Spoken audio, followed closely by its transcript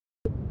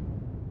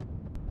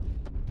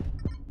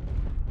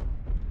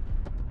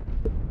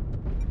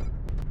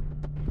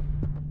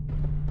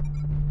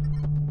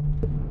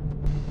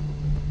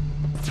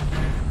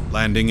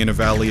Landing in a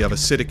valley of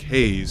acidic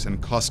haze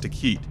and caustic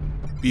heat,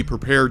 be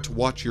prepared to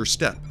watch your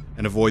step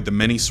and avoid the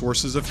many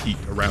sources of heat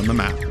around the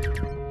map.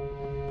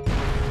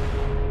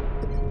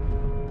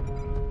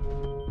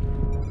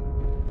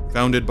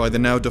 Founded by the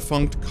now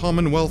defunct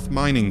Commonwealth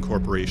Mining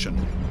Corporation,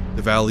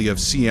 the valley of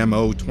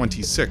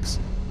CMO-26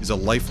 is a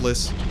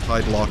lifeless,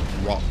 tide-locked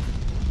rock,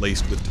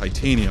 laced with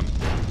titanium,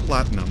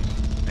 platinum,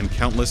 and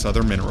countless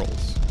other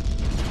minerals.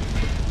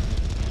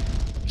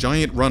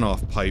 Giant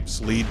runoff pipes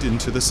lead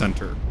into the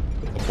center,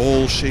 a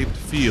bowl-shaped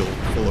field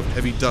full of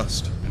heavy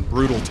dust and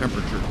brutal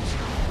temperatures,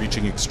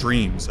 reaching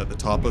extremes at the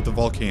top of the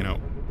volcano.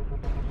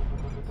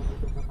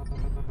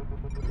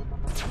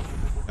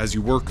 As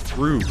you work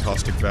through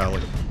Caustic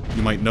Valley,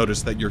 you might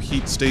notice that your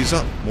heat stays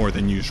up more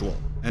than usual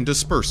and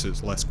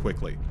disperses less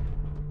quickly.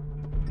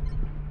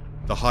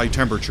 The high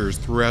temperatures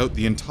throughout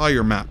the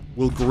entire map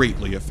will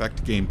greatly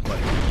affect gameplay.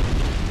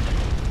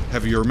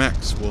 Heavier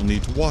mechs will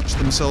need to watch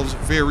themselves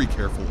very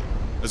carefully,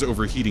 as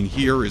overheating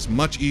here is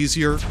much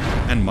easier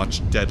and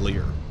much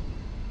deadlier.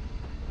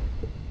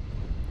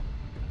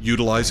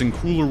 Utilizing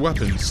cooler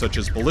weapons such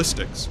as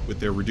ballistics with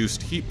their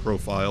reduced heat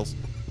profiles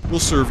will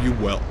serve you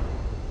well.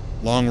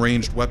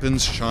 Long-ranged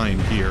weapons shine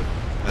here,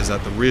 as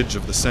at the ridge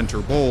of the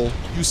center bowl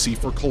you see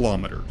for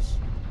kilometers.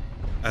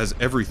 As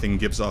everything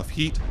gives off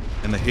heat,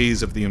 and the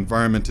haze of the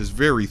environment is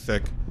very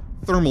thick,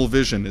 thermal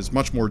vision is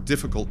much more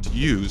difficult to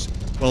use,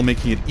 while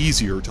making it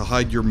easier to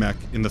hide your mech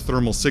in the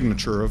thermal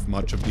signature of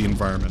much of the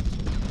environment.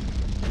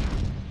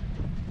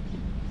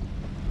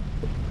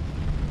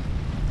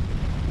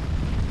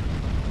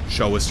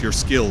 Show us your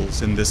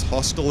skills in this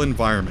hostile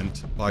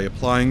environment by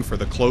applying for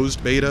the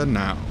closed beta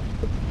now.